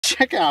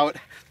check out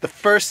the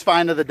first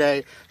find of the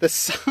day, the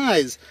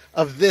size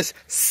of this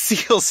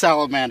seal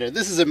salamander.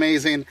 This is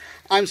amazing.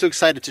 I'm so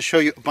excited to show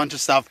you a bunch of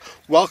stuff.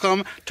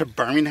 Welcome to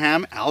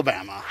Birmingham,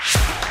 Alabama.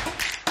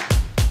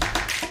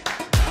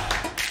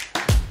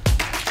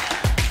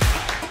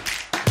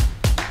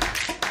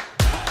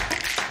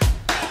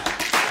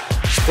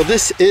 Well,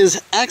 this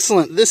is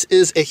excellent. This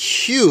is a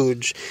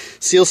huge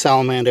seal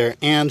salamander,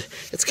 and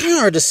it's kind of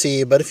hard to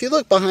see, but if you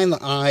look behind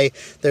the eye,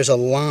 there's a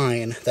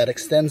line that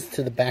extends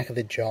to the back of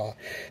the jaw.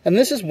 And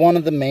this is one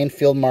of the main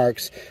field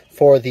marks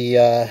for the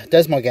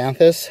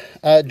Desmognathus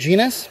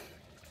genus.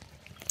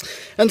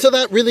 And so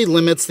that really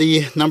limits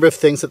the number of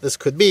things that this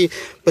could be,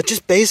 but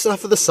just based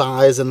off of the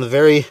size and the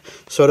very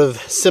sort of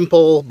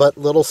simple but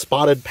little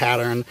spotted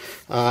pattern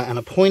and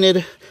a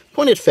pointed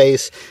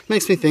face,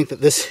 makes me think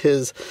that this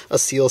is a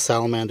seal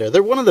salamander.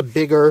 They're one of the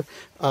bigger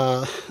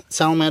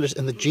salamanders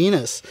in the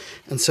genus,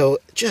 and so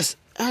just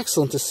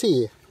excellent to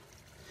see.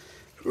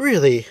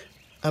 Really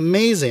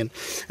amazing.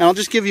 And I'll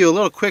just give you a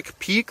little quick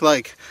peek,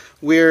 like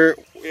where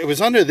it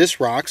was under this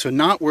rock, so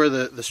not where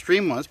the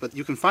stream was, but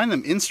you can find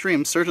them in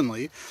stream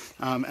certainly.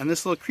 And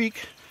this little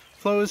creek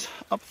flows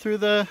up through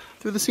the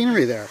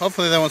scenery there.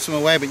 Hopefully that won't swim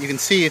away, but you can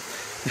see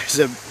there's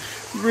a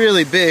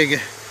really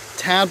big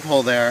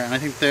tadpole there, and I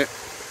think there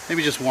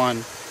maybe just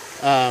one.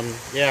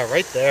 Yeah,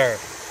 right there.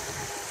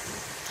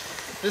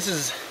 This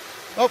is,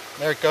 oh,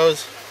 there it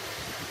goes.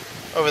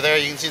 Over there,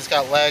 you can see it's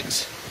got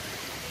legs.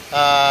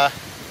 I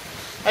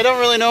don't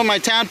really know my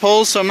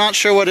tadpoles, so I'm not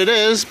sure what it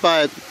is,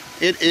 but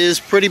it is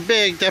pretty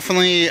big,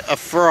 definitely a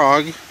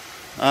frog.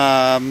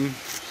 And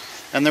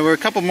there were a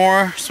couple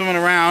more swimming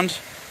around.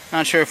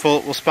 Not sure if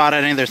we'll spot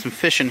any. There's some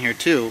fish in here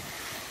too.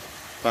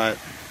 But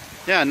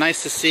yeah,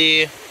 nice to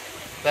see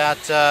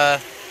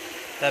that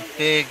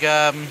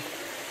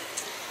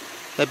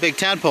that big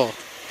tadpole.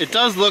 It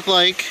does look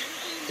like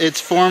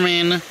it's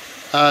forming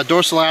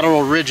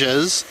dorsolateral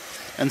ridges,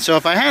 and so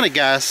if I had a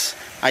guess,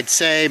 I'd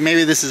say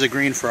maybe this is a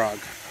green frog.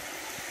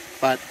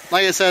 But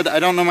like I said, I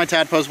don't know my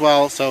tadpoles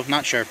well, so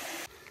not sure.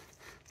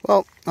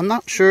 Well, I'm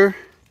not sure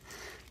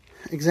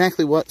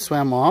exactly what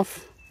swam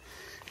off.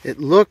 It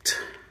looked,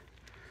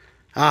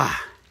 look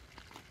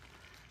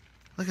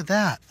at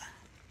that.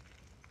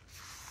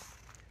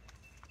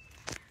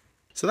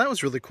 So that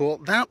was really cool.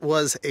 That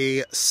was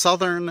a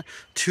Southern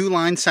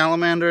Two-lined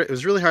Salamander. It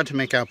was really hard to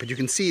make out, but you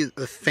can see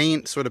the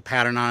faint sort of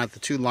pattern on it, the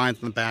two lines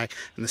in the back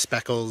and the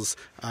speckles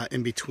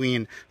in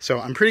between. So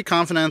I'm pretty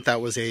confident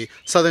that was a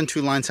Southern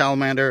Two-lined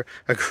Salamander,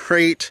 a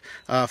great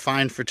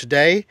find for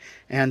today,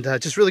 and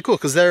just really cool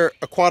because they're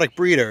aquatic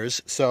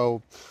breeders.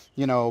 So,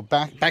 you know,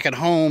 back at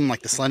home,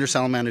 like the slender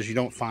salamanders, you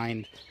don't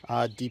find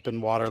deep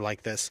in water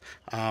like this.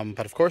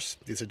 But of course,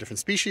 these are different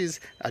species,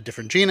 a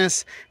different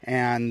genus,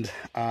 and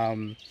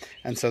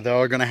so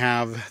they're going to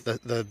have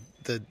the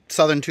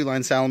Southern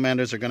Two-lined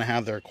Salamanders are going to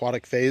have their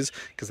aquatic phase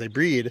because they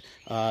breed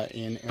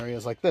in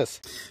areas like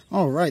this.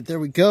 All right, there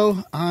we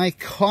go. I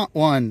caught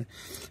one,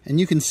 and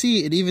you can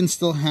see it even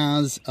still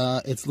has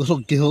its little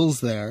gills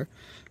there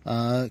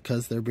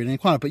because they're breeding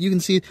aquatic. But you can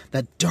see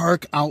that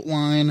dark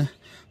outline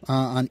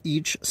on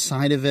each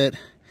side of it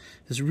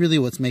is really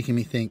what's making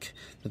me think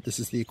that this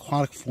is the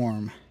aquatic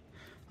form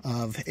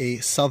of a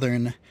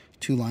Southern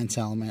Two-lined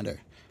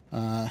Salamander.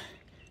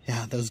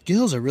 Yeah, those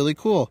gills are really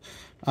cool.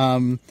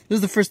 This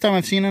is the first time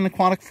I've seen an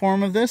aquatic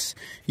form of this.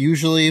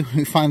 Usually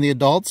we find the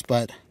adults,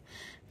 but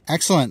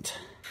excellent.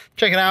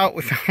 Check it out.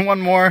 We found one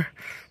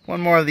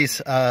more of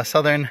these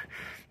Southern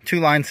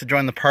Two-lines to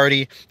join the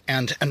party,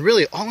 and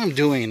really all I'm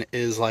doing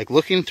is like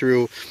looking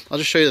through. I'll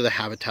just show you the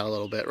habitat a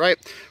little bit, right?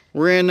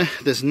 We're in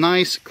this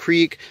nice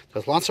creek.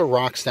 There's lots of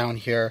rocks down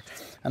here,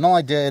 and all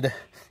I did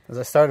is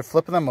I started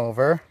flipping them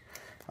over,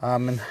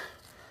 and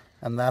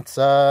that's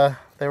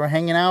they were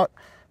hanging out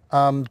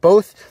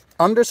both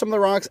under some of the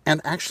rocks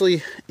and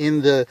actually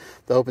in the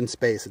open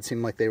space. It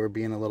seemed like they were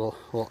being a little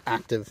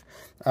active.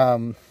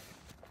 The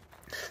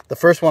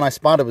first one I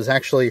spotted was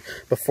actually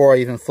before I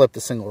even flipped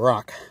a single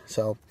rock.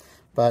 So,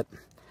 but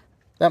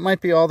that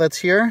might be all that's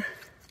here.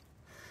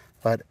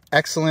 But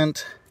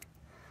excellent.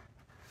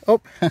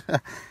 Oh,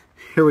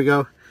 here we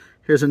go.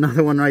 Here's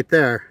another one right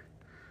there.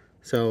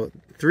 So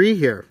 3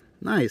 here.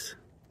 Nice.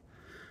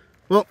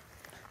 Well,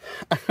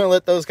 I'm gonna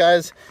let those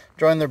guys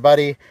join their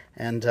buddy,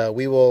 and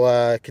we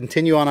will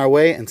continue on our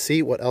way and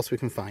see what else we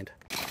can find.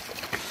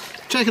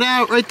 Check it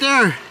out right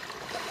there.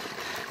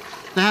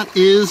 That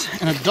is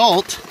an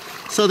adult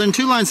Southern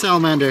Two-lined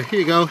Salamander. Here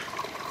you go.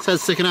 Its head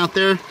sticking out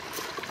there.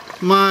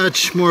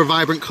 Much more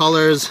vibrant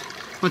colors,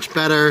 much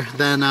better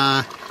than,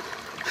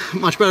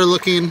 much better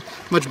looking,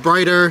 much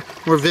brighter,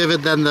 more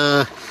vivid than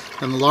the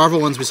larval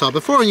ones we saw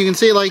before. And you can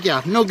see, like,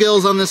 yeah, no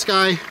gills on this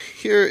guy.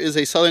 Here is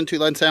a Southern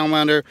Two-lined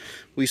Salamander.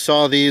 We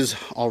saw these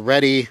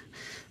already,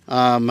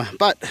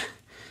 but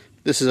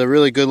this is a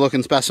really good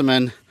looking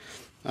specimen.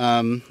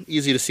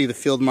 Easy to see the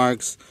field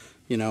marks,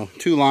 you know,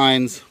 2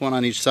 lines, 1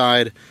 on each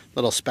side,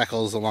 little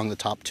speckles along the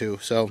top too.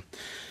 So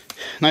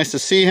nice to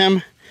see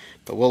him,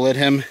 but we'll let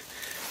him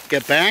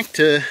get back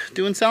to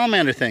doing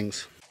salamander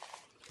things.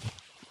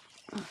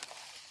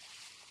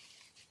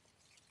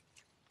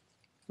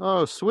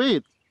 Oh,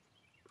 sweet.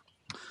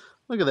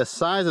 Look at the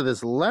size of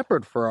this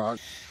leopard frog.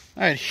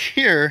 All right,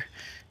 here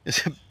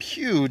is a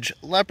huge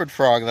leopard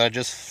frog that I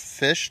just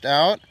fished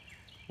out.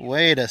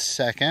 Wait a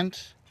second.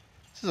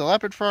 This is a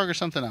leopard frog or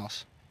something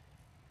else?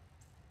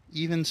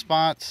 Even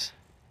spots.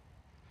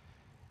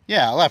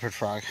 Yeah, a leopard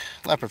frog.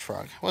 Leopard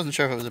frog. Wasn't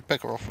sure if it was a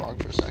pickerel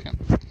frog for a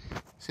second.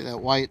 See that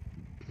white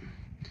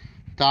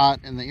dot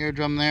in the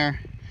eardrum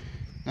there?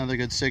 Another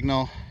good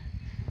signal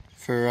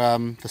for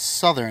the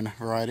southern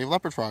variety of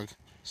leopard frog.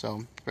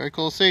 So, very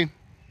cool to see.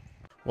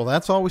 Well,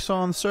 that's all we saw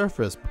on the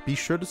surface, but be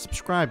sure to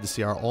subscribe to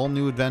see our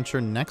all-new adventure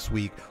next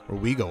week where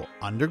we go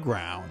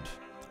underground.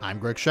 I'm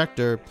Greg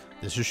Schechter,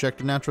 this is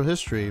Schechter Natural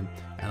History,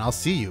 and I'll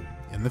see you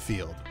in the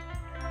field.